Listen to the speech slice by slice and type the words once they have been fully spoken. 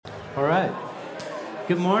All right.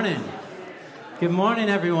 Good morning. Good morning,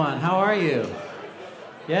 everyone. How are you?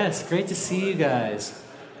 Yes, great to see you guys.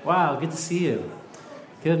 Wow, good to see you.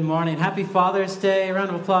 Good morning. Happy Father's Day. A round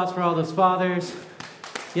of applause for all those fathers.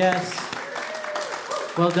 Yes.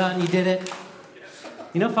 Well done. You did it.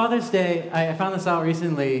 You know, Father's Day, I found this out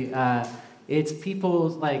recently.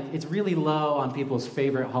 It's really low on people's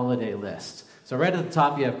favorite holiday list. So right at the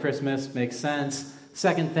top, you have Christmas. Makes sense.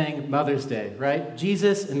 Second thing, Mother's Day, right?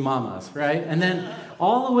 Jesus and mamas, right? And then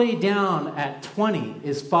all the way down at 20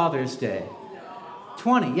 is Father's Day.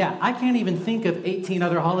 20, yeah. I can't even think of 18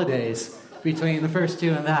 other holidays between the first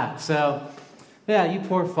two and that. So, yeah, you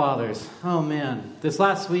poor fathers. Oh, man. This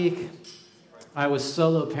last week, I was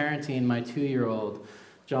solo parenting my 2-year-old,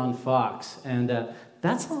 John Fox. And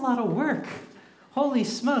that's a lot of work. Holy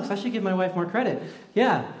smokes, I should give my wife more credit.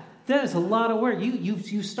 Yeah. That is a lot of work.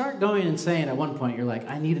 You start going and saying at one point, you're like,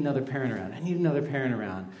 I need another parent around. I need another parent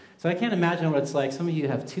around. So I can't imagine what it's like. Some of you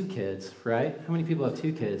have 2 kids, right? How many people have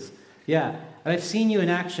 2 kids? Yeah. And I've seen you in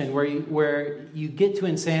action where you get to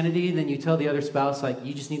insanity, then you tell the other spouse, like,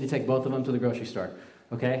 you just need to take both of them to the grocery store.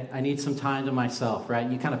 Okay? I need some time to myself, right?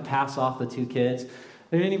 And you kind of pass off the 2 kids. Is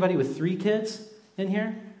there anybody with 3 kids in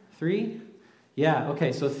here? 3? Yeah.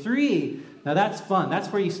 Okay. So 3. Now that's fun. That's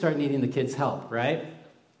where you start needing the kids' help, right?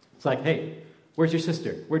 It's like, hey, where's your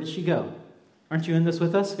sister? Where did she go? Aren't you in this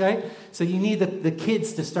with us, right? So you need the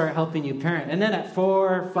kids to start helping you parent. And then at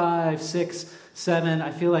 4, 5, 6, 7,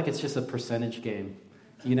 I feel like it's just a percentage game,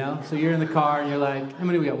 you know? So you're in the car and you're like, how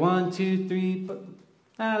many we got? 1, 2, 3,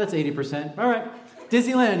 that's 80%. All right,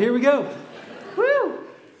 Disneyland, here we go. Woo!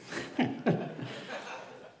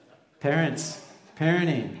 Parents,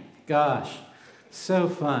 parenting, gosh, so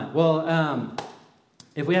fun. Well,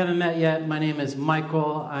 if we haven't met yet, my name is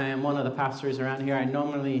Michael. I am one of the pastors around here. I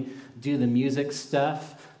normally do the music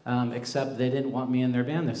stuff, except they didn't want me in their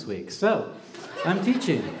band this week. So I'm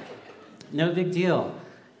teaching. No big deal.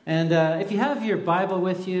 And if you have your Bible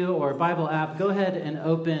with you or Bible app, go ahead and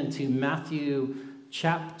open to Matthew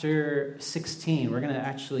chapter 16. We're going to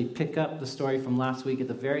actually pick up the story from last week at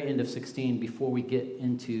the very end of 16 before we get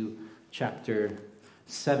into chapter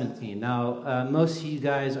 17. Now, most of you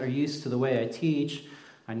guys are used to the way I teach.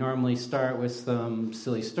 I normally start with some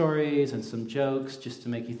silly stories and some jokes just to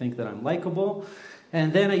make you think that I'm likable.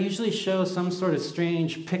 And then I usually show some sort of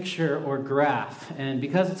strange picture or graph. And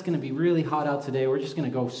because it's going to be really hot out today, we're just going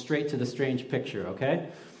to go straight to the strange picture, okay?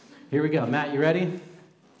 Here we go. Matt, you ready?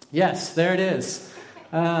 Yes, there it is.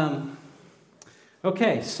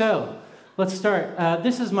 Okay, so let's start.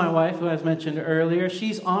 This is my wife, who I mentioned earlier.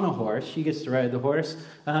 She's on a horse. She gets to ride the horse.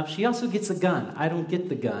 She also gets a gun. I don't get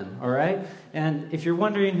the gun, all right? And if you're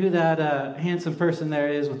wondering who that handsome person there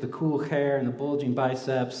is with the cool hair and the bulging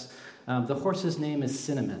biceps, the horse's name is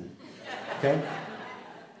Cinnamon, okay?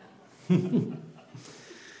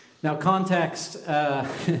 Now, context.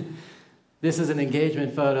 This is an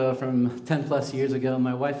engagement photo from 10 plus years ago.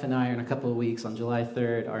 My wife and I, in a couple of weeks, on July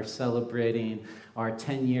 3rd, are celebrating our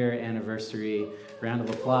 10-year anniversary. Round of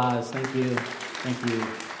applause. Thank you. Thank you.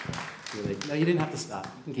 Really. No, you didn't have to stop.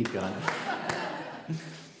 You can keep going.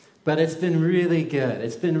 But it's been really good.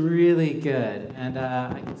 It's been really good. And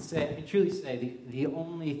I can truly say the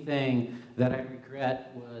only thing that I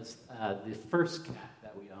regret was the first cat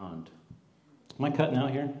that we owned. Am I cutting out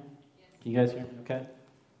here? Can you guys hear me okay?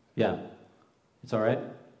 Yeah. It's all right?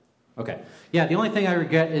 Okay. Yeah, the only thing I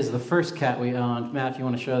regret is the first cat we owned. Matt, if you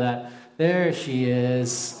want to show that. There she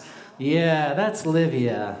is. Yeah, that's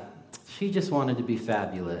Livia. She just wanted to be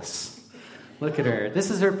fabulous. Look at her. This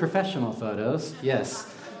is her professional photos.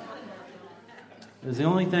 Yes. It was the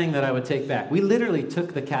only thing that I would take back. We literally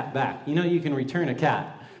took the cat back. You know, you can return a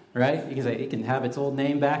cat, right? You can say it can have its old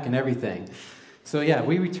name back and everything. So yeah,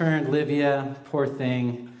 we returned Livia. Poor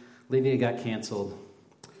thing. Livia got canceled.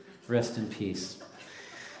 Rest in peace.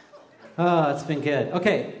 Oh, it's been good.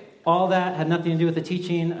 Okay, all that had nothing to do with the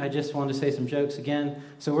teaching. I just wanted to say some jokes again.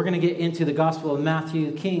 So we're going to get into the Gospel of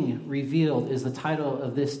Matthew. King Revealed is the title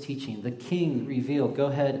of this teaching. The King Revealed. Go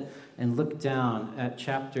ahead and look down at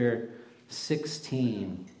chapter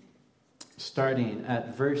 16, starting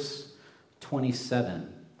at verse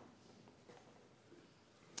 27.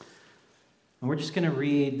 And we're just going to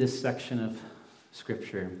read this section of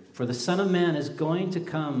Scripture. For the Son of Man is going to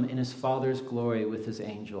come in his Father's glory with his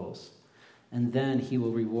angels, and then he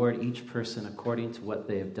will reward each person according to what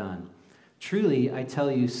they have done. Truly, I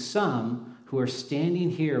tell you, some who are standing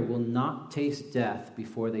here will not taste death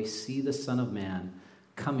before they see the Son of Man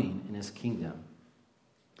coming in his kingdom.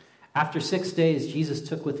 After 6 days, Jesus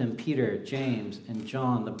took with him Peter, James, and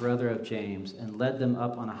John, the brother of James, and led them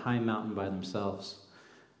up on a high mountain by themselves.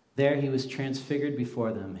 There he was transfigured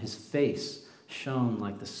before them. His face shone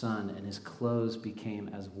like the sun, and his clothes became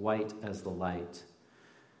as white as the light.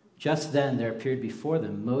 Just then there appeared before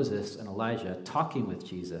them Moses and Elijah talking with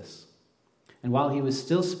Jesus. And while he was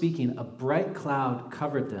still speaking, a bright cloud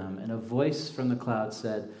covered them, and a voice from the cloud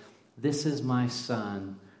said, "This is my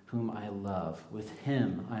son, whom I love. With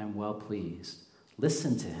him I am well pleased.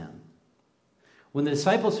 Listen to him." When the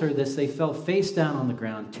disciples heard this, they fell face down on the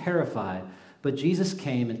ground, terrified. But Jesus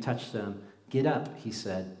came and touched them. "Get up," he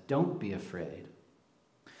said. "Don't be afraid."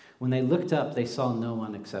 When they looked up, they saw no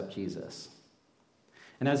one except Jesus.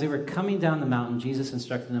 And as they were coming down the mountain, Jesus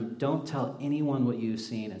instructed them, "Don't tell anyone what you've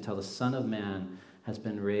seen until the Son of Man has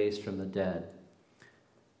been raised from the dead."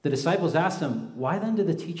 The disciples asked him, "Why then do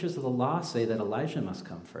the teachers of the law say that Elijah must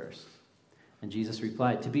come first?" And Jesus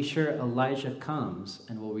replied, "To be sure, Elijah comes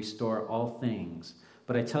and will restore all things.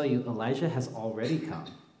 But I tell you, Elijah has already come,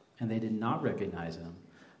 and they did not recognize him,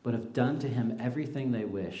 but have done to him everything they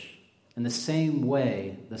wish. In the same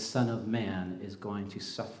way, the Son of Man is going to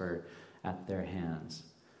suffer at their hands."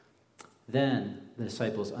 Then the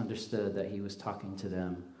disciples understood that he was talking to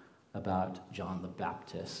them about John the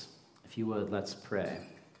Baptist. If you would, let's pray.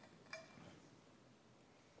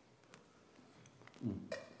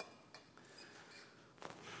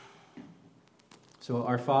 So,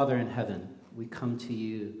 our Father in heaven, we come to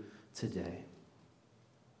you today.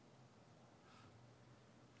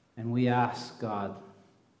 And we ask, God,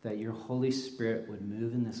 that your Holy Spirit would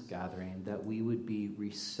move in this gathering, that we would be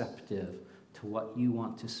receptive to what you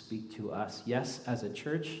want to speak to us. Yes, as a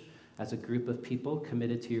church, as a group of people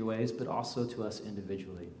committed to your ways, but also to us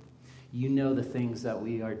individually. You know the things that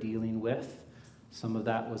we are dealing with. Some of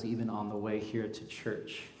that was even on the way here to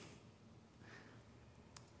church.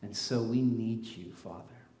 And so we need you, Father.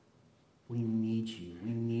 We need you.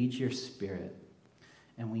 We need your Spirit.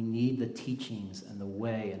 And we need the teachings and the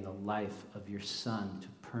way and the life of your Son to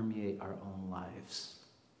permeate our own lives.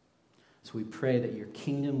 So we pray that your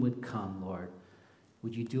kingdom would come, Lord.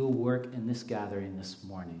 Would you do a work in this gathering this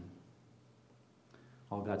morning?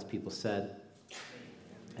 All God's people said,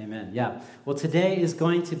 Amen. Yeah. Well, today is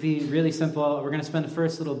going to be really simple. We're going to spend the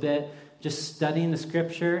first little bit just studying the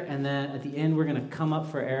scripture, and then at the end we're going to come up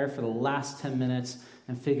for air for the last 10 minutes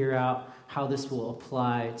and figure out how this will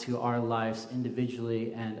apply to our lives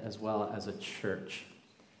individually and as well as a church.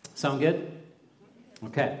 Sound good?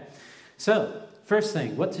 Okay. So, first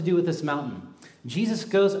thing, what to do with this mountain. Jesus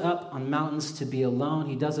goes up on mountains to be alone.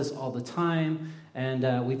 He does this all the time,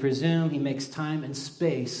 and we presume he makes time and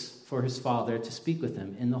space for his Father to speak with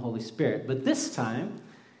him in the Holy Spirit. But this time,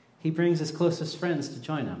 he brings his closest friends to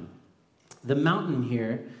join him. The mountain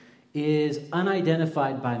here is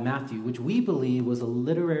unidentified by Matthew, which we believe was a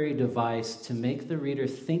literary device to make the reader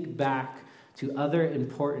think back to other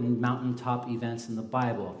important mountaintop events in the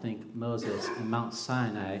Bible. Think Moses and Mount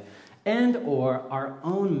Sinai, and or our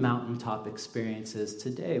own mountaintop experiences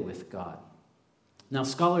today with God. Now,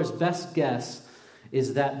 scholars' best guess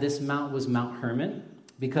is that this mount was Mount Hermon,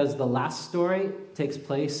 because the last story takes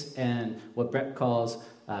place in what Brett calls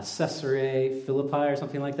Caesarea Philippi or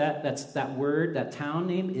something like that. That's that word, that town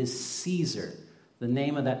name is Caesar. The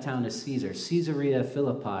name of that town is Caesar, Caesarea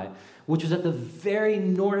Philippi, which was at the very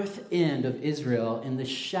north end of Israel in the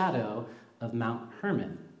shadow of Mount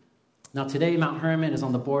Hermon. Now today, Mount Hermon is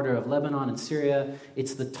on the border of Lebanon and Syria.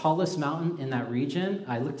 It's the tallest mountain in that region.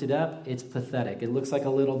 I looked it up. It's pathetic. It looks like a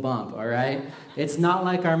little bump, all right? It's not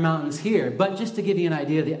like our mountains here. But just to give you an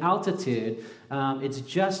idea of the altitude, it's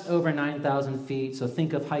just over 9,000 feet. So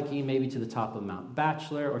think of hiking maybe to the top of Mount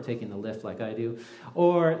Bachelor or taking the lift like I do,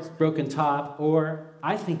 or Broken Top, or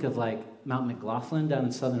I think of like Mount McLaughlin down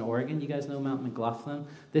in southern Oregon. You guys know Mount McLaughlin?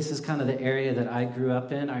 This is kind of the area that I grew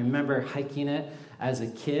up in. I remember hiking it as a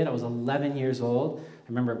kid. I was 11 years old. I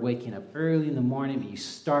remember waking up early in the morning. You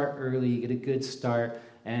start early, you get a good start,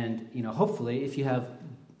 and hopefully, if you have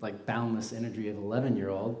like boundless energy of an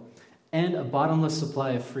 11-year-old and a bottomless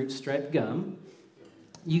supply of fruit stripe gum,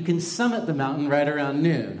 you can summit the mountain right around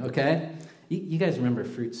noon. Okay, you guys remember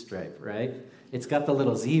fruit stripe, right? It's got the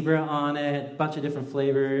little zebra on it, a bunch of different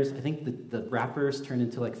flavors. I think the wrappers turn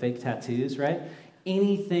into like fake tattoos, right?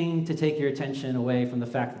 Anything to take your attention away from the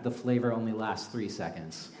fact that the flavor only lasts 3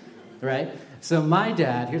 seconds, right? So my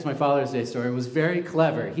dad, here's my Father's Day story, was very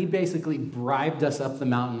clever. He basically bribed us up the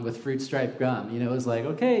mountain with fruit stripe gum. It was like,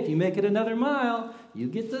 okay, if you make it another mile, you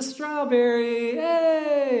get the strawberry.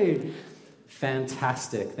 Hey!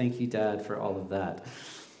 Fantastic. Thank you, Dad, for all of that.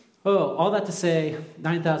 Oh, all that to say,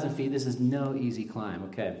 9,000 feet, this is no easy climb,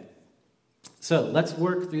 okay? So let's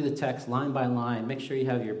work through the text line by line. Make sure you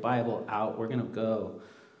have your Bible out. We're going to go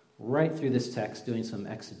right through this text doing some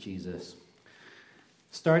exegesis.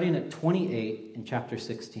 Starting at 28 in chapter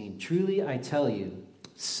 16, truly I tell you,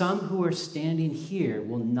 some who are standing here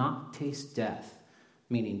will not taste death,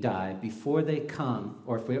 meaning die, before they come,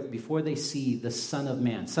 or before they see the Son of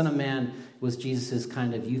Man. Son of Man was Jesus'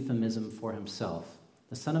 kind of euphemism for himself.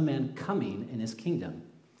 The Son of Man coming in his kingdom.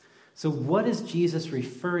 So what is Jesus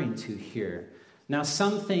referring to here? Now,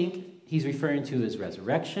 some think he's referring to his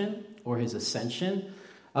resurrection or his ascension.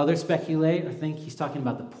 Others speculate or think he's talking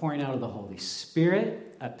about the pouring out of the Holy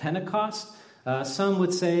Spirit at Pentecost. Some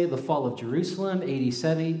would say the fall of Jerusalem, AD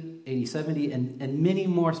 70, and many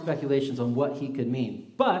more speculations on what he could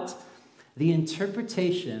mean. But the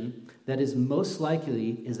interpretation that is most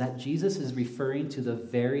likely is that Jesus is referring to the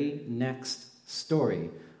very next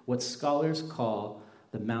story, what scholars call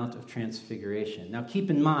the Mount of Transfiguration. Now keep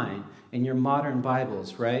in mind, in your modern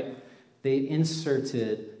Bibles, right, they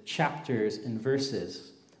inserted chapters and verse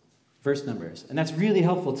numbers. And that's really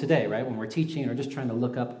helpful today, right, when we're teaching or just trying to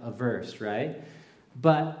look up a verse, right?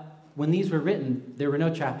 But when these were written, there were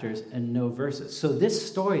no chapters and no verses. So this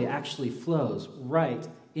story actually flows right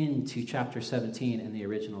into chapter 17 in the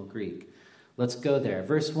original Greek. Let's go there.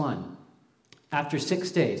 Verse 1. After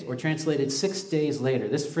 6 days, or translated 6 days later.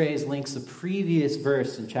 This phrase links the previous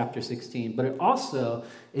verse in chapter 16, but it also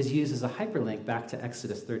is used as a hyperlink back to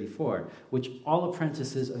Exodus 34, which all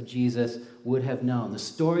apprentices of Jesus would have known. The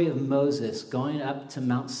story of Moses going up to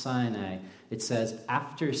Mount Sinai, it says,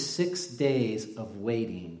 after 6 days of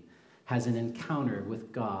waiting, has an encounter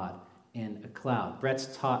with God in a cloud.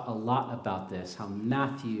 Brett's taught a lot about this, how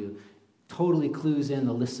Matthew totally clues in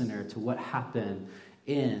the listener to what happened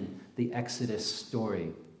in the Exodus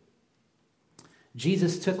story.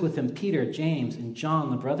 Jesus took with him Peter, James, and John,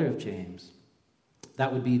 the brother of James.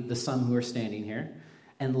 That would be the some who are standing here,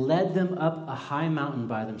 and led them up a high mountain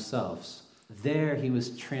by themselves. There he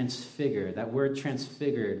was transfigured. That word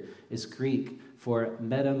transfigured is Greek for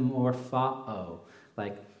metamorphao,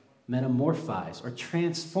 like metamorphized or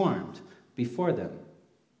transformed before them.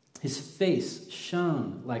 His face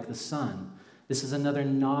shone like the sun. This is another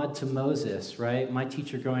nod to Moses, right? My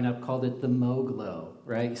teacher growing up called it the Mo glow,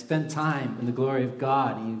 right? You spend time in the glory of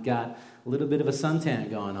God, and you've got a little bit of a suntan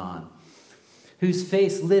going on. Whose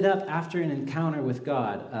face lit up after an encounter with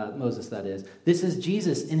God, Moses that is. This is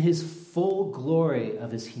Jesus in his full glory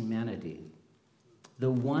of his humanity. The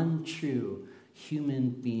one true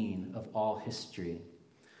human being of all history.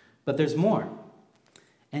 But there's more.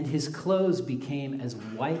 And his clothes became as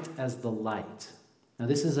white as the light. Now,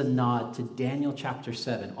 this is a nod to Daniel chapter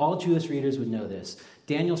 7. All Jewish readers would know this.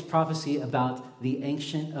 Daniel's prophecy about the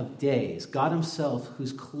Ancient of Days, God himself,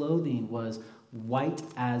 whose clothing was white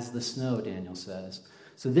as the snow, Daniel says.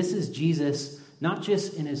 So this is Jesus, not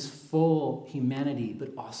just in his full humanity, but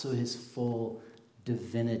also his full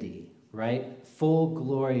divinity, right? Full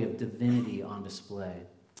glory of divinity on display.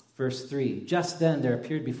 Verse 3, just then there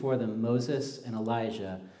appeared before them Moses and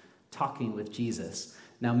Elijah talking with Jesus.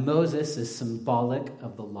 Now, Moses is symbolic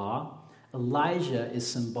of the law. Elijah is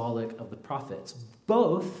symbolic of the prophets.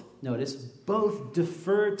 Both, notice, both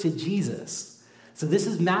defer to Jesus. So this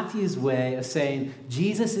is Matthew's way of saying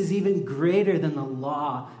Jesus is even greater than the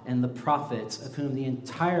law and the prophets, of whom the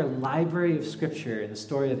entire library of Scripture and the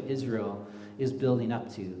story of Israel is building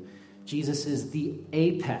up to. Jesus is the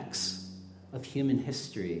apex of human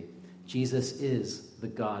history. Jesus is the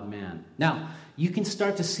God-man. Now, you can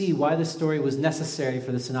start to see why this story was necessary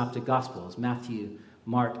for the Synoptic Gospels, Matthew,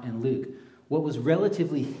 Mark, and Luke. What was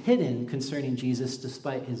relatively hidden concerning Jesus,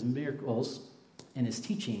 despite his miracles and his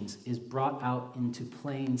teachings, is brought out into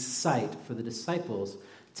plain sight for the disciples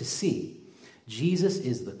to see. Jesus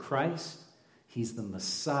is the Christ. He's the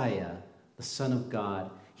Messiah, the Son of God.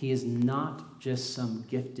 He is not just some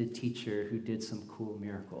gifted teacher who did some cool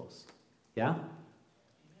miracles. Yeah?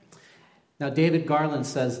 Now, David Garland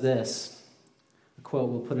says this, a quote,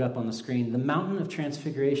 we'll put it up on the screen. The mountain of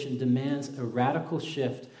transfiguration demands a radical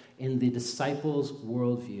shift in the disciples'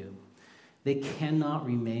 worldview. They cannot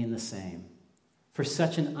remain the same. For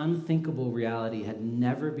such an unthinkable reality had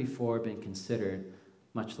never before been considered,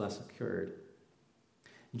 much less occurred.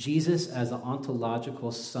 Jesus, as the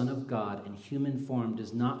ontological Son of God in human form,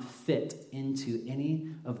 does not fit into any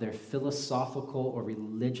of their philosophical or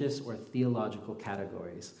religious or theological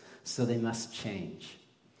categories. So they must change.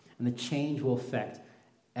 And the change will affect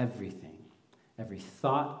everything. Every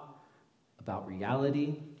thought about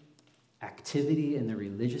reality, activity in their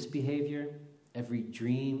religious behavior, every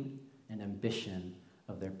dream and ambition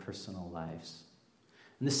of their personal lives.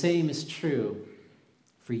 And the same is true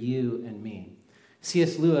for you and me.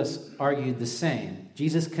 C.S. Lewis argued the same.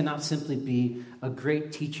 Jesus cannot simply be a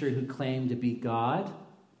great teacher who claimed to be God.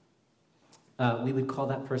 We would call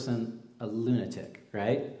that person a lunatic,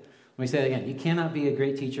 right? Let me say that again. You cannot be a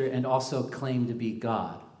great teacher and also claim to be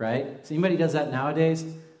God, right? So anybody does that nowadays,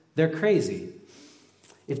 they're crazy.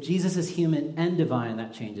 If Jesus is human and divine,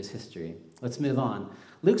 that changes history. Let's move on.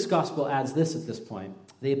 Luke's gospel adds this at this point.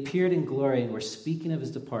 They appeared in glory and were speaking of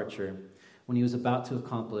his departure when he was about to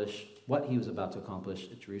accomplish what he was about to accomplish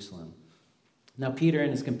at Jerusalem. Now Peter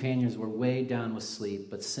and his companions were weighed down with sleep,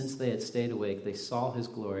 but since they had stayed awake, they saw his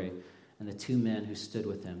glory and the two men who stood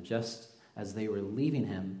with him. Just as they were leaving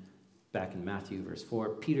him, back in Matthew verse 4,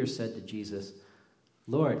 Peter said to Jesus,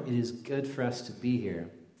 "Lord, it is good for us to be here.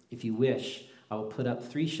 If you wish, I will put up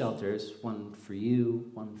 3 shelters, one for you,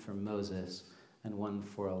 one for Moses, and one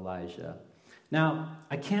for Elijah." Now,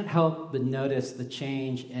 I can't help but notice the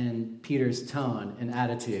change in Peter's tone and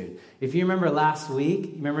attitude. If you remember last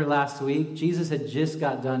week, Jesus had just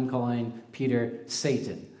got done calling Peter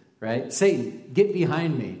Satan, right? Satan, get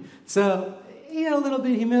behind me. So, a little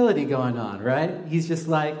bit of humility going on, right? He's just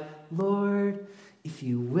like, Lord, if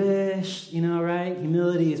you wish, right?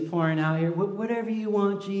 Humility is pouring out here. Whatever you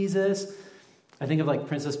want, Jesus. I think of like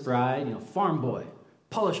Princess Bride, farm boy,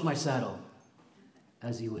 polish my saddle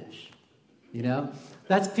as you wish.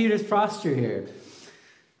 That's Peter's posture here.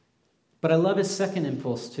 But I love his second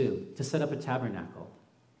impulse too, to set up a tabernacle.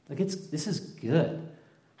 This is good.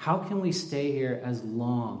 How can we stay here as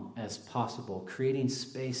long as possible, creating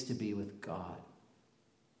space to be with God?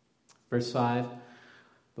 Verse 5,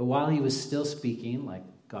 but while he was still speaking, like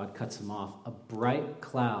God cuts him off, a bright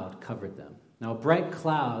cloud covered them. Now, a bright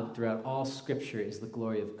cloud throughout all Scripture is the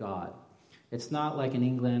glory of God. It's not like in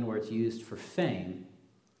England where it's used for fame,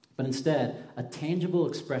 but instead a tangible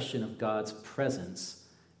expression of God's presence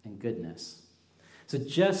and goodness. So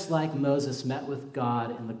just like Moses met with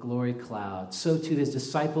God in the glory cloud, so too his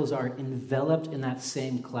disciples are enveloped in that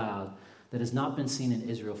same cloud that has not been seen in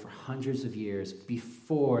Israel for hundreds of years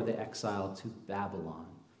before the exile to Babylon.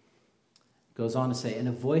 It goes on to say, and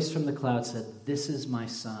a voice from the cloud said, "This is my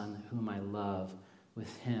son whom I love.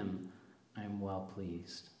 With him I am well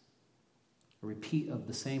pleased." A repeat of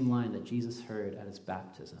the same line that Jesus heard at his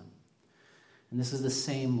baptism. And this is the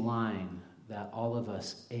same line that all of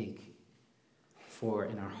us ache for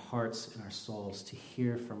in our hearts and our souls, to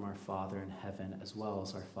hear from our Father in heaven as well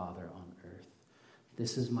as our Father on earth.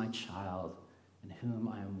 This is my child in whom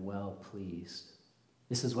I am well pleased.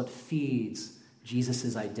 This is what feeds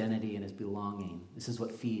Jesus' identity and his belonging. This is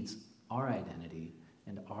what feeds our identity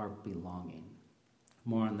and our belonging.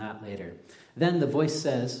 More on that later. Then the voice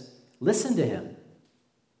says, listen to him.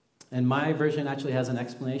 And my version actually has an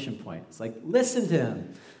exclamation point. It's like, listen to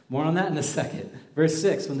him. More on that in a second. Verse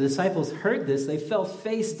 6, when the disciples heard this, they fell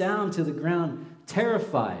face down to the ground,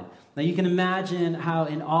 terrified. Now you can imagine how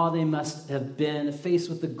in awe they must have been, faced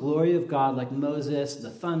with the glory of God, like Moses, the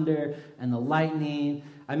thunder and the lightning.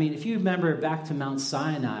 I mean, if you remember back to Mount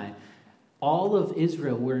Sinai, all of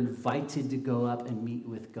Israel were invited to go up and meet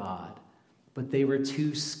with God. But they were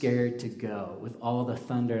too scared to go with all the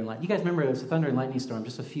thunder and lightning. You guys remember it was a thunder and lightning storm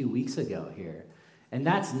just a few weeks ago here. And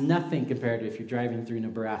that's nothing compared to if you're driving through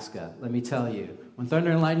Nebraska. Let me tell you, when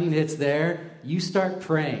thunder and lightning hits there, you start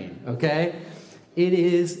praying, okay? It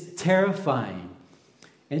is terrifying.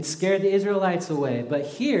 And it scared the Israelites away. But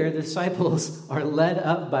here, the disciples are led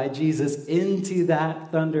up by Jesus into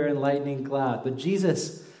that thunder and lightning cloud. But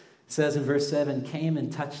Jesus says in verse 7, came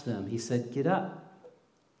and touched them. He said, get up.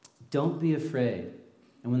 Don't be afraid.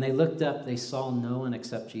 And when they looked up, they saw no one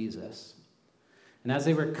except Jesus. And as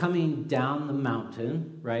they were coming down the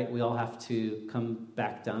mountain, right, we all have to come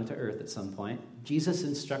back down to earth at some point, Jesus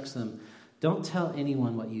instructs them, don't tell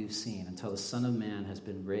anyone what you've seen until the Son of Man has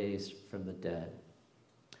been raised from the dead.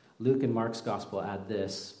 Luke and Mark's gospel add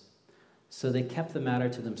this. So they kept the matter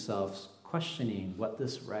to themselves, questioning what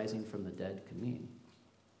this rising from the dead could mean.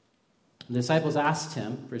 The disciples asked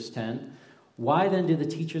him, verse 10, why then do the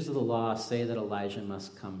teachers of the law say that Elijah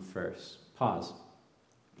must come first? Pause.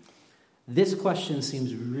 This question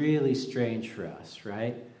seems really strange for us,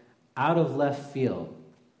 right? Out of left field.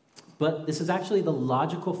 But this is actually the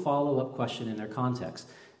logical follow-up question in their context.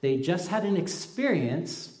 They just had an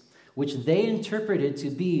experience which they interpreted to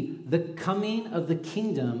be the coming of the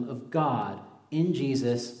kingdom of God in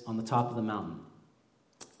Jesus on the top of the mountain.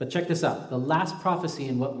 But check this out. The last prophecy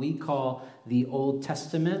in what we call the Old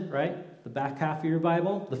Testament, right? The back half of your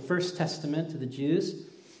Bible, the First Testament to the Jews.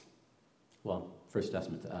 Well, First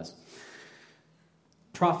Testament to us.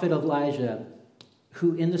 Prophet Elijah,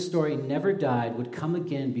 who in the story never died, would come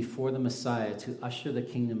again before the Messiah to usher the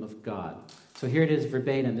kingdom of God. So here it is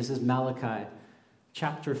verbatim. This is Malachi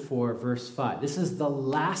chapter 4, verse 5. This is the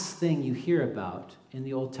last thing you hear about in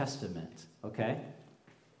the Old Testament, okay?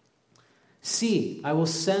 See, I will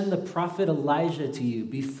send the prophet Elijah to you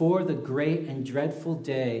before the great and dreadful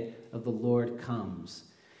day of the Lord comes.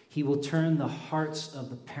 He will turn the hearts of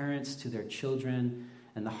the parents to their children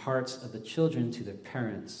and the hearts of the children to their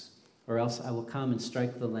parents, or else I will come and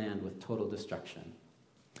strike the land with total destruction.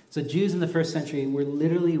 So Jews in the first century were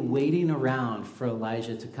literally waiting around for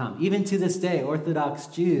Elijah to come. Even to this day, Orthodox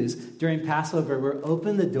Jews during Passover will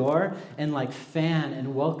open the door and fan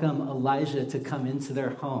and welcome Elijah to come into their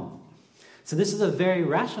home. So this is a very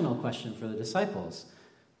rational question for the disciples.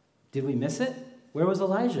 Did we miss it? Where was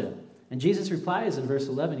Elijah? And Jesus replies in verse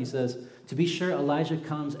 11, he says, to be sure, Elijah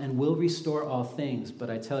comes and will restore all things, but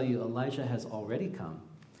I tell you, Elijah has already come,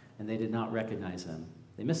 and they did not recognize him.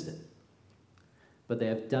 They missed it. But they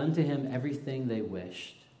have done to him everything they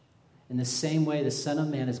wished. In the same way, the Son of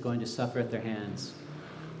Man is going to suffer at their hands.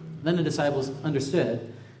 Then the disciples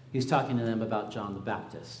understood he was talking to them about John the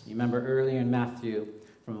Baptist. You remember earlier in Matthew,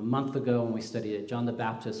 from a month ago when we studied it, John the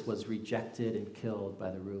Baptist was rejected and killed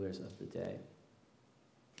by the rulers of the day.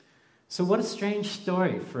 So what a strange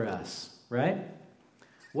story for us, right?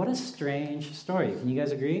 What a strange story. Can you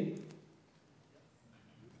guys agree?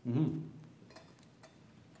 Mm-hmm.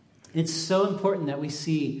 It's so important that we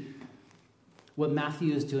see what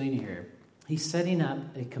Matthew is doing here. He's setting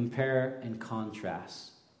up a compare and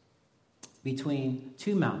contrast between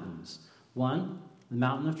two mountains. One, the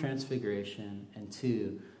mountain of transfiguration, and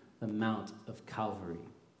two, the Mount of Calvary,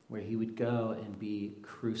 where he would go and be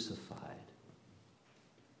crucified.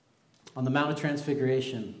 On the Mount of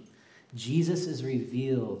Transfiguration, Jesus is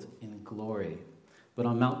revealed in glory, but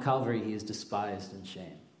on Mount Calvary, he is despised and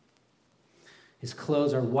shamed. His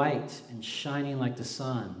clothes are white and shining like the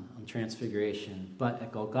sun on Transfiguration, but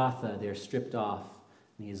at Golgotha, they are stripped off,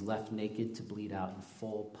 and he is left naked to bleed out in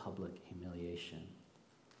full public humiliation.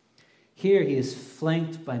 Here, he is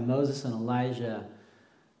flanked by Moses and Elijah,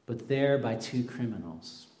 but there by two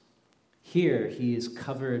criminals. Here, he is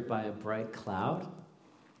covered by a bright cloud,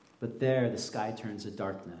 but there the sky turns to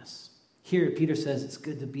darkness. Here, Peter says, it's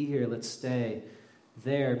good to be here, let's stay.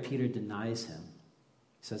 There, Peter denies him.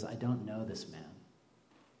 He says, I don't know this man.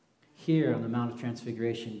 Here on the Mount of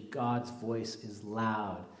Transfiguration, God's voice is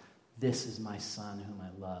loud. This is my son whom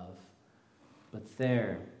I love. But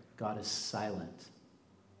there, God is silent.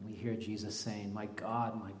 We hear Jesus saying, my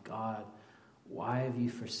God, why have you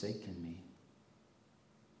forsaken me?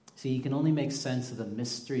 See, you can only make sense of the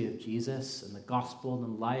mystery of Jesus and the gospel and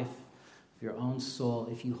the life of your own soul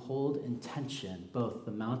if you hold in tension both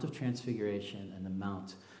the Mount of Transfiguration and the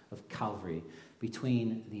Mount of Calvary,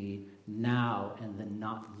 between the now and the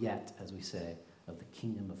not yet, as we say, of the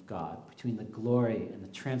kingdom of God, between the glory and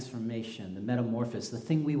the transformation, the metamorphosis, the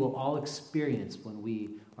thing we will all experience when we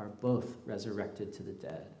are both resurrected to the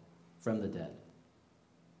dead, from the dead.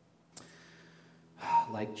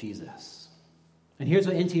 Like Jesus. And here's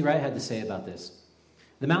what N.T. Wright had to say about this.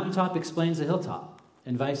 The mountaintop explains the hilltop,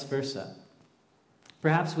 and vice versa.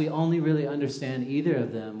 Perhaps we only really understand either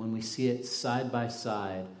of them when we see it side by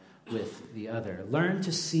side with the other. Learn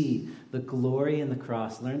to see the glory in the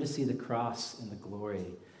cross. Learn to see the cross in the glory.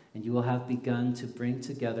 And you will have begun to bring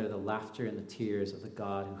together the laughter and the tears of the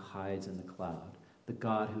God who hides in the cloud, the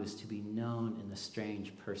God who is to be known in the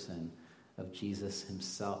strange person of Jesus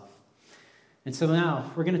himself. And so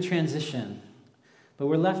now we're going to transition, but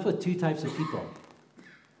we're left with two types of people.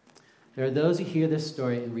 There are those who hear this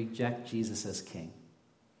story and reject Jesus as king.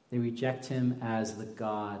 They reject him as the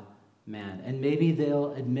God-man. And maybe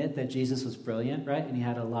they'll admit that Jesus was brilliant, right? And he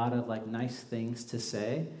had a lot of nice things to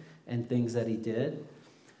say and things that he did.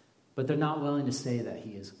 But they're not willing to say that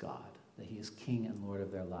he is God, that he is king and Lord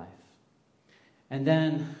of their life. And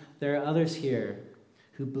then there are others here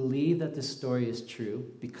who believe that this story is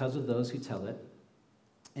true because of those who tell it.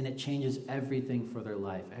 And it changes everything for their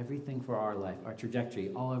life, everything for our life, our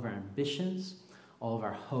trajectory, all of our ambitions, all of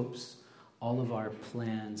our hopes, all of our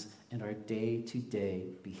plans, and our day-to-day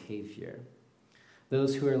behavior.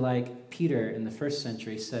 Those who are like Peter in the first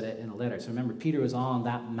century said it in a letter. So remember, Peter was on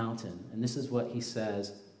that mountain, and this is what he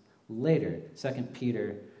says later, 2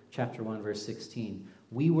 Peter chapter 1, verse 16.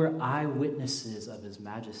 We were eyewitnesses of his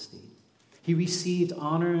majesty. He received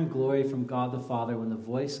honor and glory from God the Father when the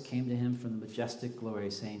voice came to him from the majestic glory,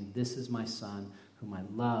 saying, "This is my Son, whom I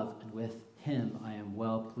love, and with him I am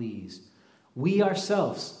well pleased." We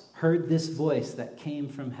ourselves heard this voice that came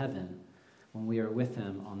from heaven when we were with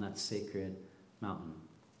him on that sacred mountain.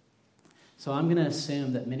 So I'm going to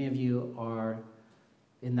assume that many of you are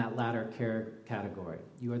in that latter category.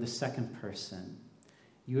 You are the second person.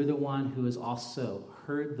 You're the one who has also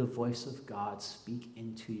heard the voice of God speak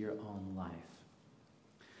into your own life.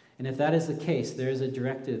 And if that is the case, there is a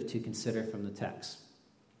directive to consider from the text.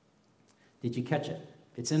 Did you catch it?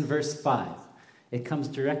 It's in verse 5. It comes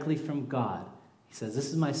directly from God. He says, this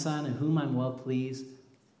is my son in whom I'm well pleased.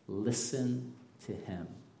 Listen to him.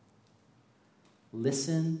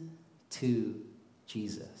 Listen to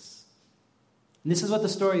Jesus. And this is what the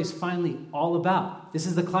story is finally all about. This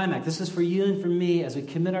is the climax. This is for you and for me as we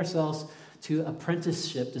commit ourselves to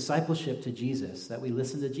apprenticeship, discipleship to Jesus, that we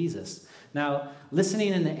listen to Jesus. Now,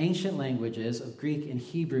 listening in the ancient languages of Greek and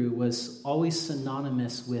Hebrew was always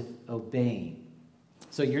synonymous with obeying.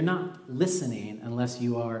 So you're not listening unless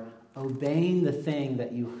you are obeying the thing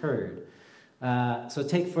that you heard. So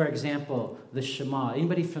take, for example, the Shema.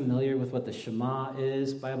 Anybody familiar with what the Shema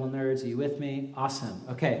is? Bible nerds, are you with me? Awesome.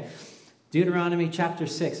 Okay. Deuteronomy chapter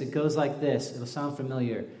 6, it goes like this. It'll sound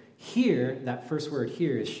familiar. Here, that first word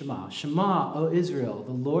here is Shema. Shema, O Israel,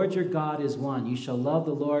 the Lord your God is one. You shall love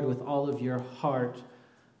the Lord with all of your heart,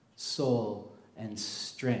 soul, and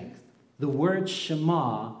strength. The word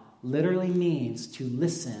Shema literally means to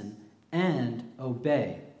listen and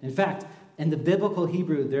obey. In fact, in the biblical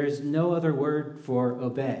Hebrew, there's no other word for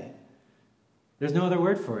obey. There's no other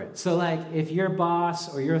word for it. So like if your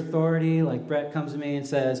boss or your authority, like Brett, comes to me and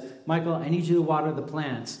says, Michael, I need you to water the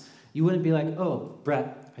plants. You wouldn't be like, oh,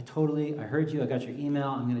 Brett, I heard you, I got your email,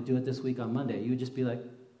 I'm going to do it this week on Monday. You would just be like,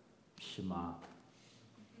 Shema.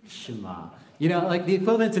 Shema. You know, like the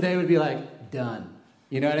equivalent today would be like, done.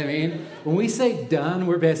 You know what I mean? When we say done,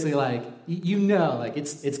 we're basically like, you know, like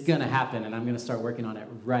it's going to happen and I'm going to start working on it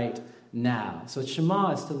right now. So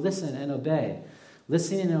Shema is to listen and obey.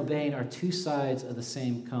 Listening and obeying are two sides of the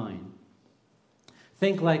same coin.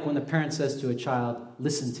 Think like when the parent says to a child,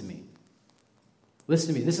 listen to me.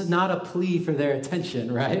 Listen to me. This is not a plea for their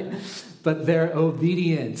attention, right? But their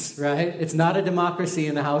obedience, right? It's not a democracy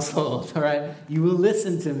in the household, all right? You will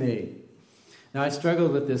listen to me. Now, I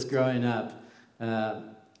struggled with this growing up. I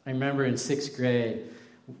remember in 6th grade,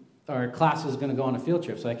 our class was going to go on a field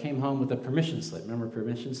trip, so I came home with a permission slip. Remember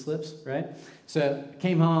permission slips, right? So I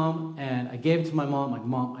came home, and I gave it to my mom. I'm like,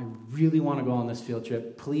 Mom, I really want to go on this field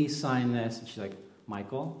trip. Please sign this. And she's like,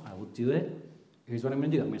 Michael, I will do it. Here's what I'm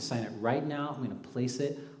going to do. I'm going to sign it right now. I'm going to place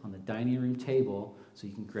it on the dining room table so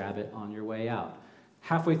you can grab it on your way out.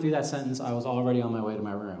 Halfway through that sentence, I was already on my way to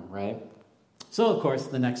my room, right? So, of course,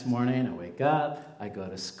 the next morning, I wake up, I go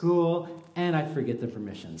to school, and I forget the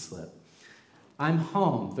permission slip. I'm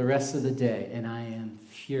home the rest of the day, and I am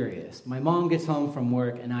furious. My mom gets home from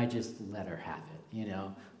work, and I just let her have it, you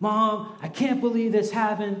know. Mom, I can't believe this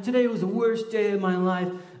happened. Today was the worst day of my life.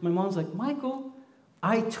 My mom's like, Michael,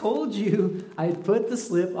 I told you I'd put the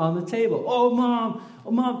slip on the table. Oh,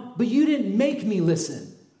 Mom, but you didn't make me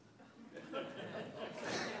listen.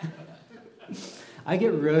 I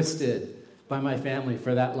get roasted by my family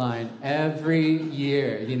for that line every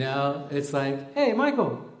year, you know? It's like, hey,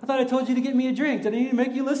 Michael, I thought I told you to get me a drink. Did I need to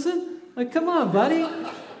make you listen? Like, come on, buddy.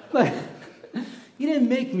 Like, you didn't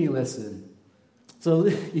make me listen. So,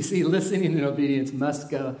 you see, listening and obedience must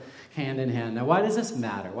go hand in hand. Now, why does this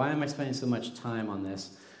matter? Why am I spending so much time on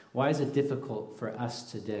this? Why is it difficult for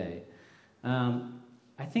us today?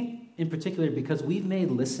 I think in particular because we've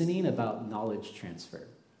made listening about knowledge transfer.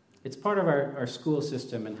 It's part of our school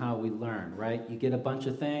system and how we learn, right? You get a bunch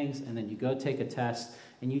of things, and then you go take a test,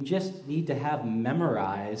 and you just need to have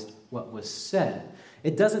memorized what was said.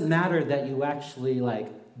 It doesn't matter that you actually,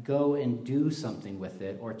 go and do something with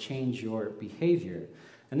it or change your behavior.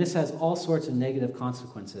 And this has all sorts of negative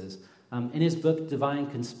consequences. In his book,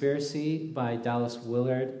 Divine Conspiracy by Dallas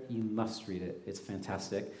Willard, you must read it. It's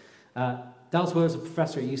fantastic. Dallas Willard is a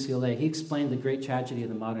professor at UCLA. He explained the great tragedy of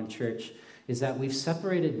the modern church is that we've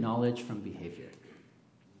separated knowledge from behavior.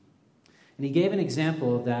 And he gave an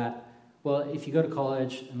example of that. Well, if you go to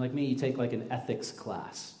college, and like me, you take an ethics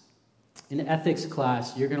class. In ethics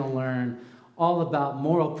class, you're going to learn all about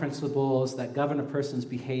moral principles that govern a person's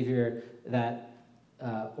behavior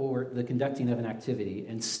or the conducting of an activity.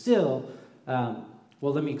 And still,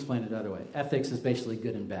 let me explain it another way. Ethics is basically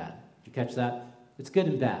good and bad. Did you catch that? It's good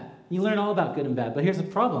and bad. You learn all about good and bad. But here's the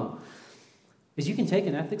problem, is you can take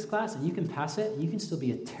an ethics class and you can pass it and you can still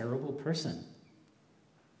be a terrible person.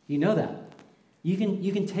 You know that. You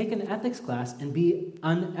can take an ethics class and be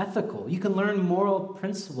unethical. You can learn moral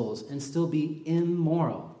principles and still be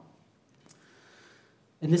immoral.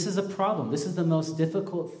 And this is a problem. This is the most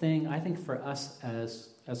difficult thing, I think, for us as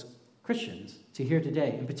Christians to hear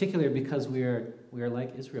today, in particular because we are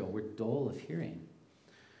like Israel. We're dull of hearing.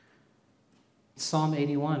 Psalm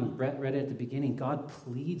 81, Brett read it at the beginning. God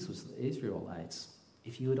pleads with the Israelites,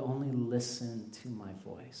 if you would only listen to my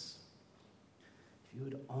voice. If you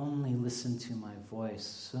would only listen to my voice,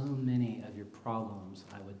 so many of your problems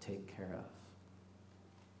I would take care of.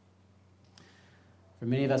 For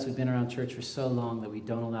many of us, we've been around church for so long that we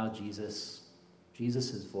don't allow Jesus'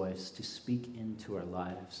 voice to speak into our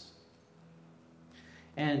lives.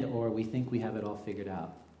 And or we think we have it all figured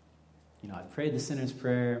out. I've prayed the sinner's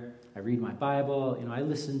prayer, I read my Bible, I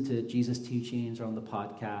listen to Jesus' teachings or on the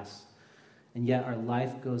podcast, and yet our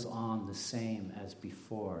life goes on the same as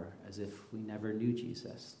before, as if we never knew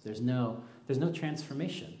Jesus. There's no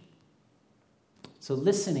transformation. So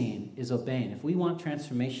listening is obeying. If we want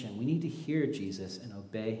transformation, we need to hear Jesus and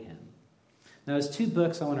obey him. Now, there's two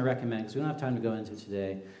books I want to recommend, because we don't have time to go into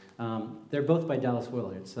today. They're both by Dallas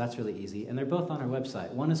Willard, so that's really easy. And they're both on our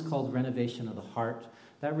website. One is called Renovation of the Heart.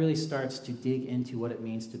 That really starts to dig into what it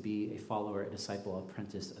means to be a follower, a disciple,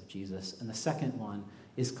 apprentice of Jesus. And the second one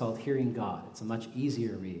is called Hearing God. It's a much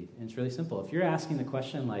easier read, and it's really simple. If you're asking the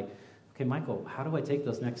question like, okay, Michael, how do I take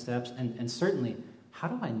those next steps? And certainly, how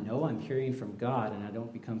do I know I'm hearing from God and I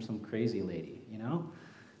don't become some crazy lady,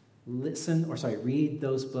 Read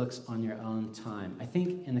those books on your own time. I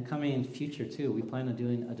think in the coming future, too, we plan on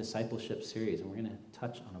doing a discipleship series, and we're going to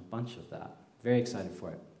touch on a bunch of that. Very excited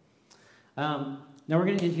for it. Now we're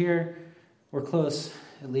going to end here. We're close,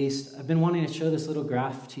 at least. I've been wanting to show this little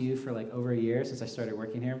graph to you for over a year since I started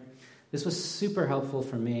working here. This was super helpful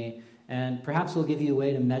for me, and perhaps will give you a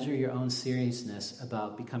way to measure your own seriousness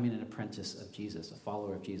about becoming an apprentice of Jesus, a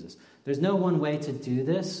follower of Jesus. There's no one way to do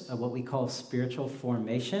this, what we call spiritual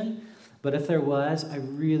formation, but if there was, I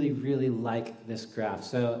really, really like this graph.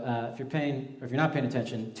 So if you're not paying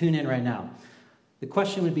attention, tune in right now. The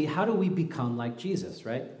question would be, how do we become like Jesus,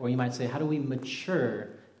 right? Or you might say, how do we mature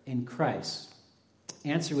in Christ?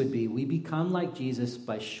 Answer would be, we become like Jesus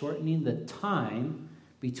by shortening the time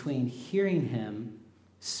between hearing him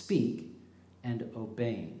speak and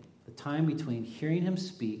obeying. The time between hearing him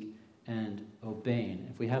speak and obeying.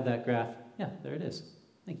 If we have that graph, yeah, there it is.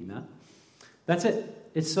 Thank you, Matt. That's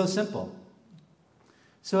it. It's so simple.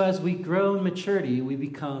 So as we grow in maturity, we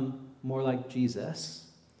become more like Jesus.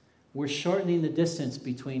 We're shortening the distance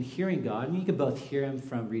between hearing God, and you can both hear him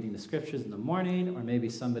from reading the scriptures in the morning, or maybe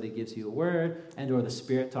somebody gives you a word, and or the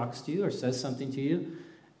Spirit talks to you or says something to you,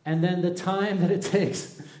 and then the time that it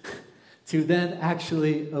takes to then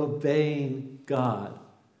actually obeying God,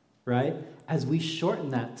 right? As we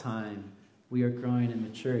shorten that time, we are growing in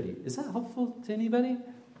maturity. Is that helpful to anybody?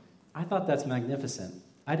 I thought that's magnificent.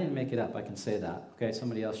 I didn't make it up, I can say that. Okay,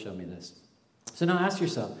 somebody else showed me this. So now ask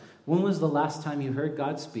yourself, when was the last time you heard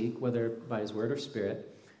God speak, whether by his word or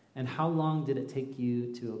spirit, and how long did it take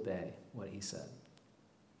you to obey what he said?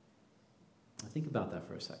 Now think about that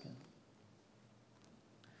for a second.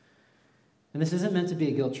 And this isn't meant to be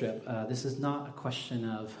a guilt trip. This is not a question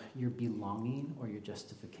of your belonging or your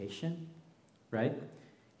justification, right?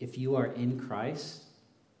 If you are in Christ,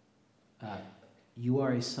 you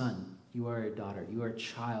are a son, you are a daughter, you are a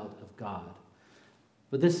child of God.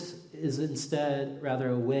 But this is instead rather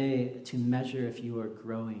a way to measure if you are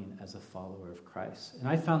growing as a follower of Christ. And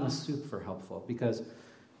I found this super helpful because,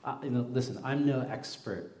 listen, I'm no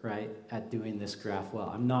expert, right, at doing this graph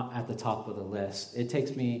well. I'm not at the top of the list. It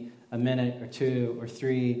takes me a minute or two or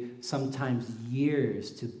three, sometimes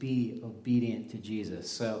years to be obedient to Jesus.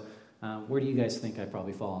 So where do you guys think I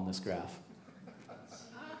probably fall on this graph?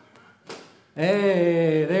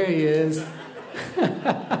 Hey, there he is.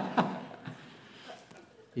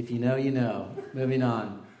 If you know, you know. Moving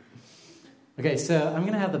on. Okay, so I'm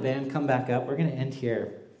going to have the band come back up. We're going to end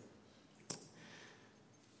here.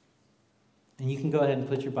 And you can go ahead and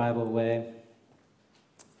put your Bible away.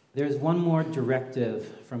 There's one more directive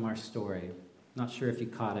from our story. Not sure if you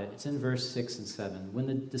caught it. It's in verse 6 and 7. When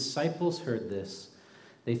the disciples heard this,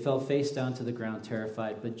 they fell face down to the ground,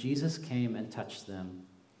 terrified. But Jesus came and touched them.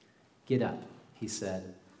 Get up, he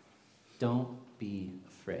said. Don't be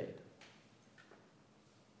afraid.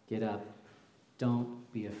 Get up.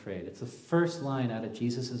 Don't be afraid. It's the first line out of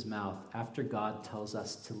Jesus' mouth after God tells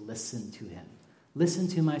us to listen to him. Listen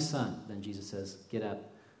to my son. Then Jesus says, get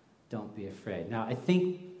up. Don't be afraid. Now, I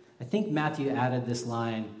think Matthew added this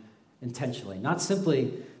line intentionally. Not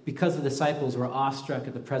simply because the disciples were awestruck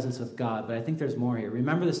at the presence of God, but I think there's more here.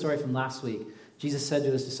 Remember the story from last week. Jesus said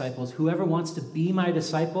to his disciples, whoever wants to be my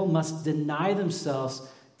disciple must deny themselves,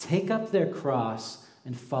 take up their cross,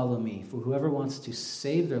 and follow me. For whoever wants to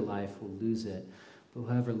save their life will lose it, but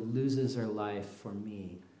whoever loses their life for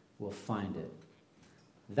me will find it.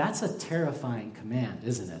 That's a terrifying command,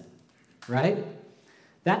 isn't it? Right?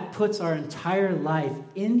 That puts our entire life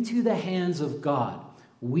into the hands of God.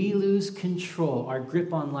 We lose control, our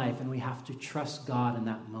grip on life, and we have to trust God in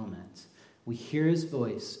that moment. We hear his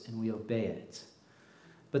voice and we obey it.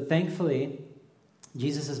 But thankfully,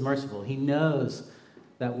 Jesus is merciful. He knows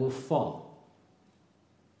that we'll fall.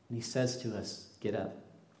 And he says to us, get up.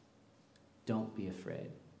 Don't be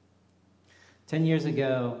afraid. 10 years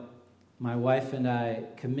ago, my wife and I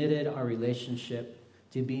committed our relationship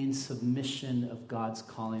to be in submission of God's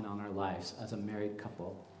calling on our lives as a married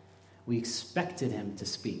couple. We expected him to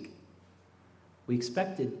speak. We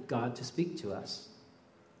expected God to speak to us.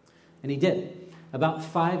 And he did. About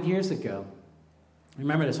 5 years ago,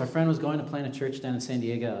 remember this, our friend was going to plant a church down in San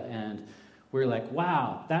Diego, and we were like,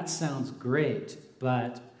 wow, that sounds great,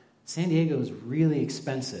 but San Diego is really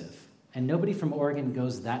expensive, and nobody from Oregon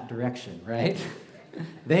goes that direction, right?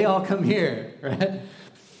 They all come here, right?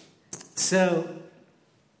 So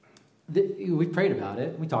we prayed about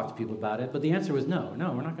it, we talked to people about it, but the answer was no,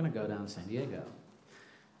 we're not going to go down to San Diego.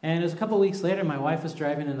 And it was a couple weeks later, my wife was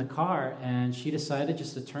driving in the car, and she decided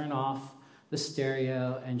just to turn off the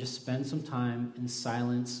stereo and just spend some time in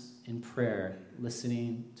silence, in prayer,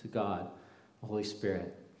 listening to God, the Holy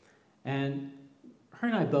Spirit. And her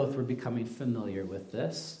and I both were becoming familiar with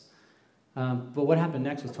this. But what happened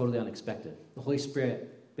next was totally unexpected. The Holy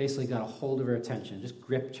Spirit basically got a hold of her attention, just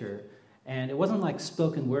gripped her. And it wasn't like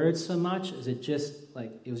spoken words so much as it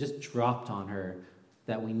was just dropped on her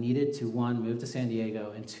that we needed to, one, move to San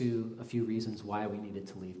Diego, and two, a few reasons why we needed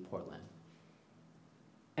to leave Portland.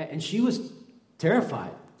 And she was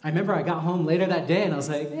terrified. I remember I got home later that day, and I was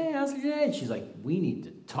like, hey, how's your day? And she's like, we need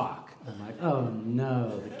to talk. I'm like, oh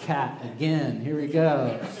no, the cat again. Here we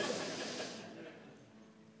go.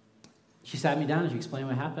 She sat me down and she explained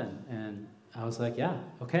what happened. And I was like, yeah,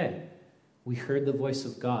 okay. We heard the voice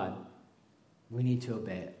of God. We need to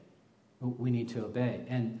obey it. We need to obey.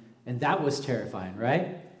 And that was terrifying,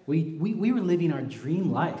 right? We were living our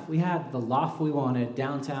dream life. We had the loft we wanted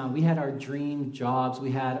downtown. We had our dream jobs.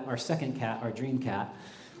 We had our second cat, our dream cat.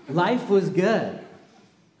 Life was good.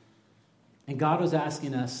 And God was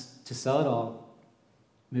asking us to sell it all,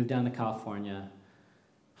 move down to California,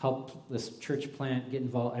 help this church plant get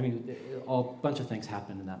involved. I mean, a bunch of things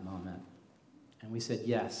happened in that moment. And we said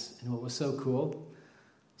yes. And what was so cool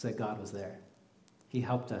was that God was there. He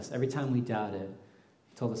helped us. Every time we doubted,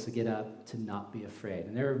 he told us to get up, to not be afraid.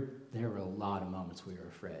 And there were a lot of moments we were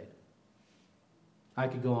afraid. I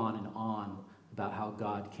could go on and on about how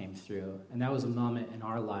God came through. And that was a moment in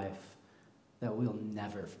our life that we'll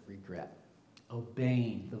never regret.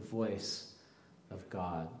 Obeying the voice of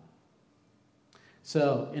God.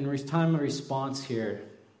 So, in time of response here,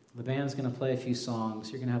 the band's going to play a few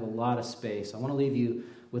songs. You're going to have a lot of space. I want to leave you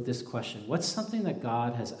with this question. What's something that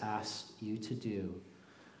God has asked you to do,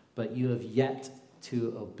 but you have yet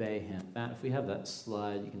to obey him? Matt, if we have that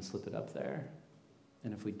slide, you can slip it up there.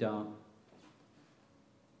 And if we don't,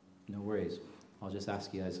 no worries. I'll just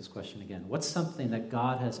ask you guys this question again. What's something that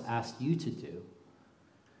God has asked you to do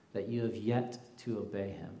that you have yet to obey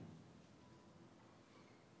him?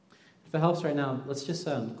 If it helps right now, let's just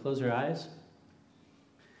close our eyes.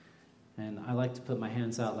 And I like to put my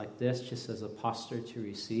hands out like this, just as a posture to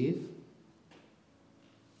receive.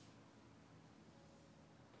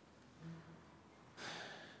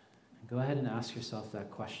 And go ahead and ask yourself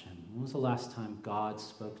that question. When was the last time God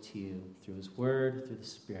spoke to you through his word, through the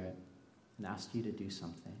Spirit, and asked you to do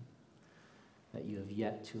something that you have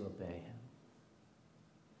yet to obey him?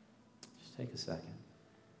 Just take a second.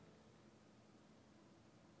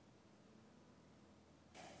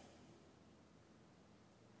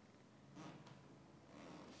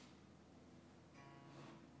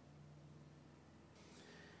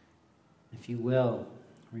 If you will,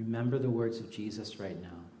 remember the words of Jesus right now.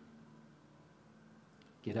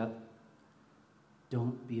 Get up.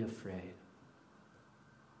 Don't be afraid.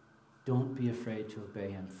 Don't be afraid to obey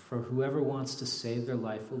him. For whoever wants to save their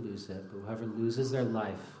life will lose it, but whoever loses their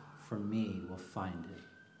life for me will find it.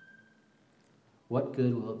 What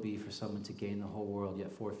good will it be for someone to gain the whole world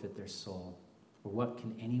yet forfeit their soul? Or what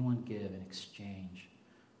can anyone give in exchange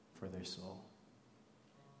for their soul?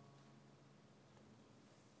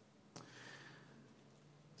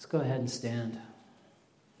 Let's go ahead and stand.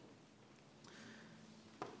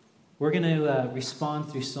 We're going to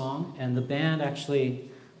respond through song, and the band actually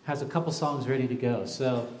has a couple songs ready to go.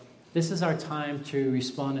 So this is our time to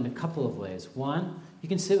respond in a couple of ways. One, you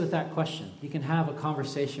can sit with that question. You can have a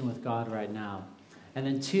conversation with God right now. And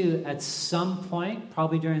then two, at some point,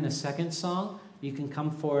 probably during the second song, you can come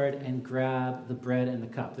forward and grab the bread and the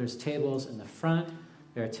cup. There's tables in the front.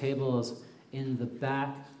 There are tables in the back.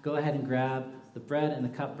 Go ahead and grab the bread and the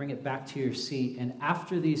cup, bring it back to your seat. And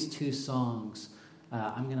after these two songs,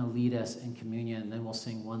 I'm going to lead us in communion, and then we'll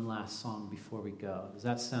sing one last song before we go. Does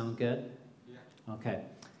that sound good? Yeah. Okay,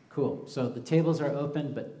 cool. So the tables are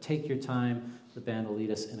open, but take your time. The band will lead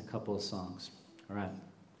us in a couple of songs. All right.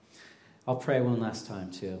 I'll pray one last time,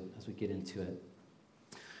 too, as we get into it.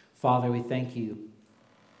 Father, we thank you.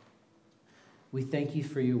 We thank you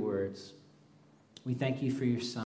for your words. We thank you for your Son.